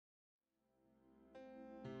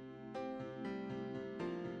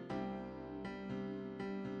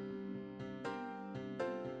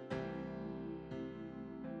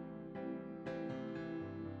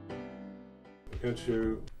going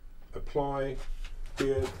to apply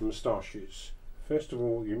beard moustaches. First of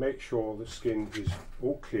all, you make sure the skin is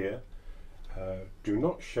all clear. Do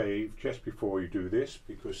not shave just before you do this,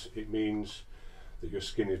 because it means that your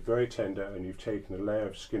skin is very tender and you've taken a layer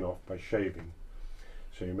of skin off by shaving.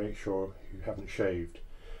 So you make sure you haven't shaved.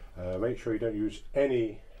 Make sure you don't use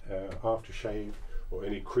any aftershave or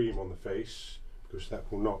any cream on the face, because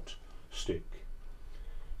that will not stick.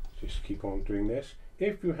 Just keep on doing this.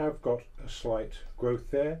 If you have got a slight growth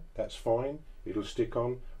there, that's fine, it'll stick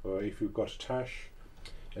on. Or if you've got a tash,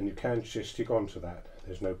 and you can just stick onto that,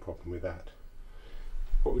 there's no problem with that.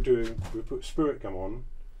 What we're doing, we put spirit gum on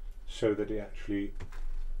so that it actually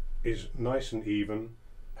is nice and even,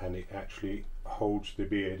 and it actually holds the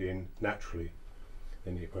beard in naturally,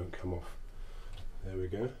 then it won't come off. There we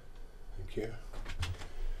go. Thank you.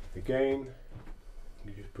 Again,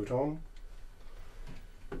 you just put on.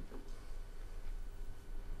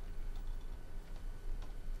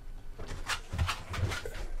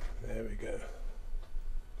 There we go.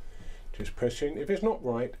 Just press in. If it's not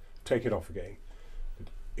right, take it off again. But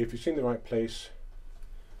if it's in the right place,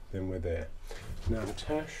 then we're there. Now the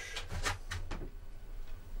tash.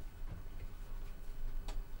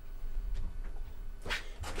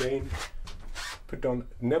 Again, put on,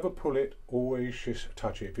 never pull it, always just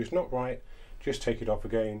touch it. If it's not right, just take it off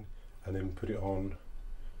again and then put it on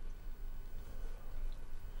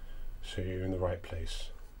so you're in the right place.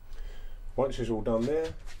 Once it's all done there,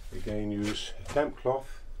 again use a damp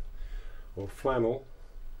cloth or flannel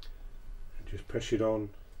and just press it on.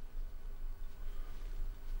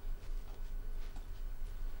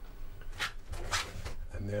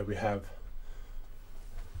 And there we have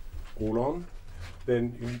all on.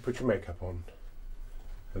 Then you can put your makeup on,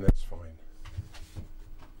 and that's fine.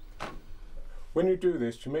 When you do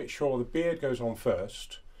this, you make sure the beard goes on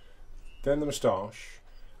first, then the moustache,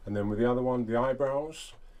 and then with the other one, the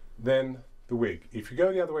eyebrows, then the wig. If you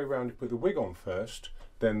go the other way around, you put the wig on first,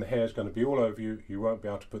 then the hair is going to be all over you, you won't be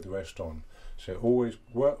able to put the rest on. So always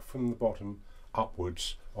work from the bottom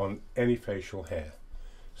upwards on any facial hair,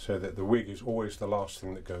 so that the wig is always the last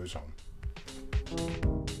thing that goes on.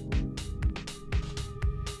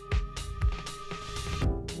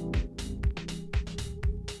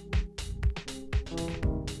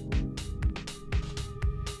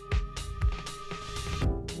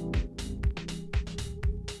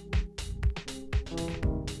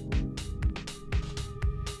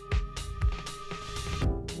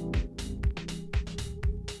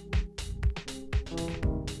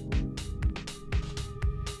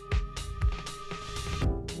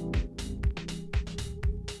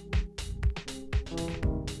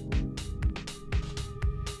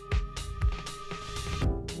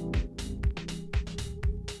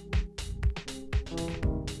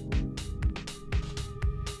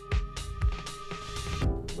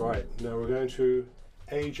 Right, now we're going to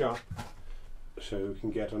age up so we can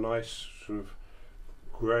get a nice sort of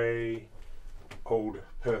grey old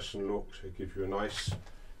person look, so it gives you a nice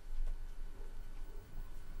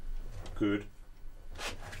good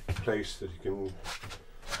place that you can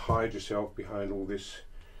hide yourself behind all this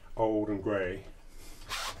old and grey.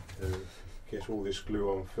 Get all this glue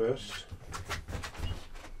on first.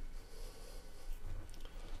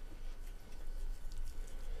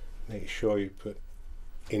 Make sure you put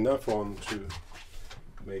enough on to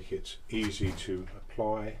make it easy to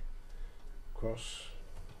apply across.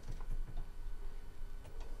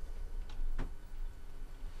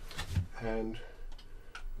 And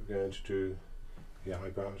we're going to do the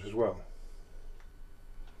eyebrows as well.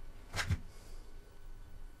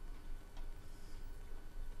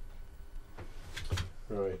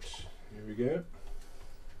 Right, here we go.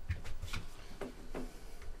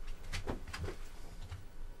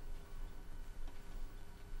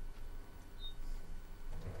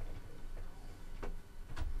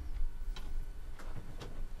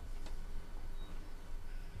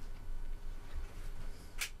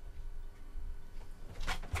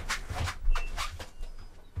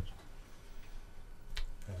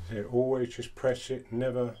 Always just press it,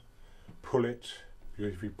 never pull it,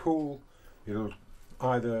 because if you pull, it'll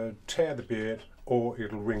either tear the beard or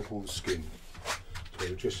it'll wrinkle the skin.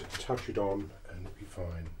 So just touch it on and it'll be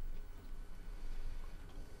fine.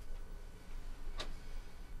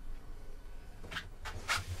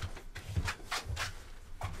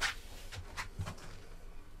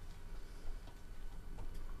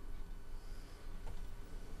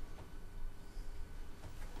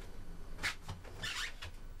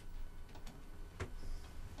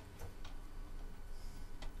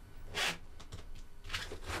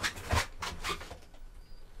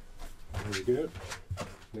 There we go.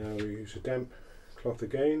 Now we use a damp cloth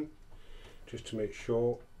again just to make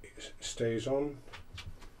sure it stays on.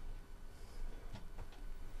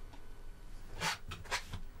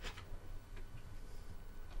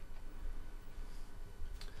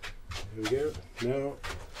 There we go. Now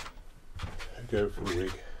I go for the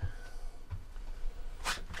wig.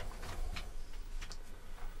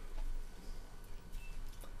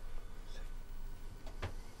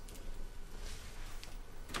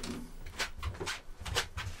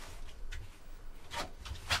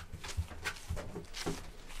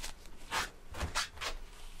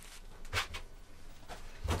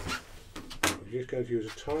 We're just going to use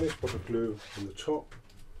a tiny spot of glue on the top,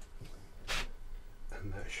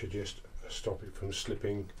 and that should just stop it from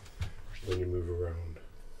slipping when you move around.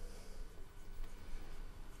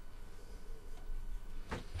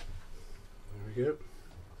 There we go.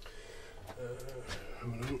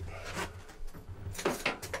 Hold on.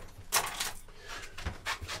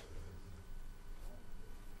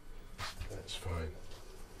 That's fine.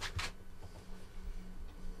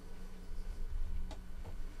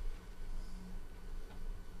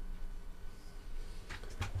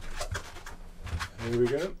 There we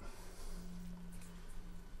go.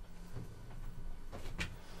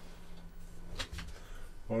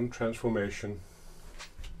 One transformation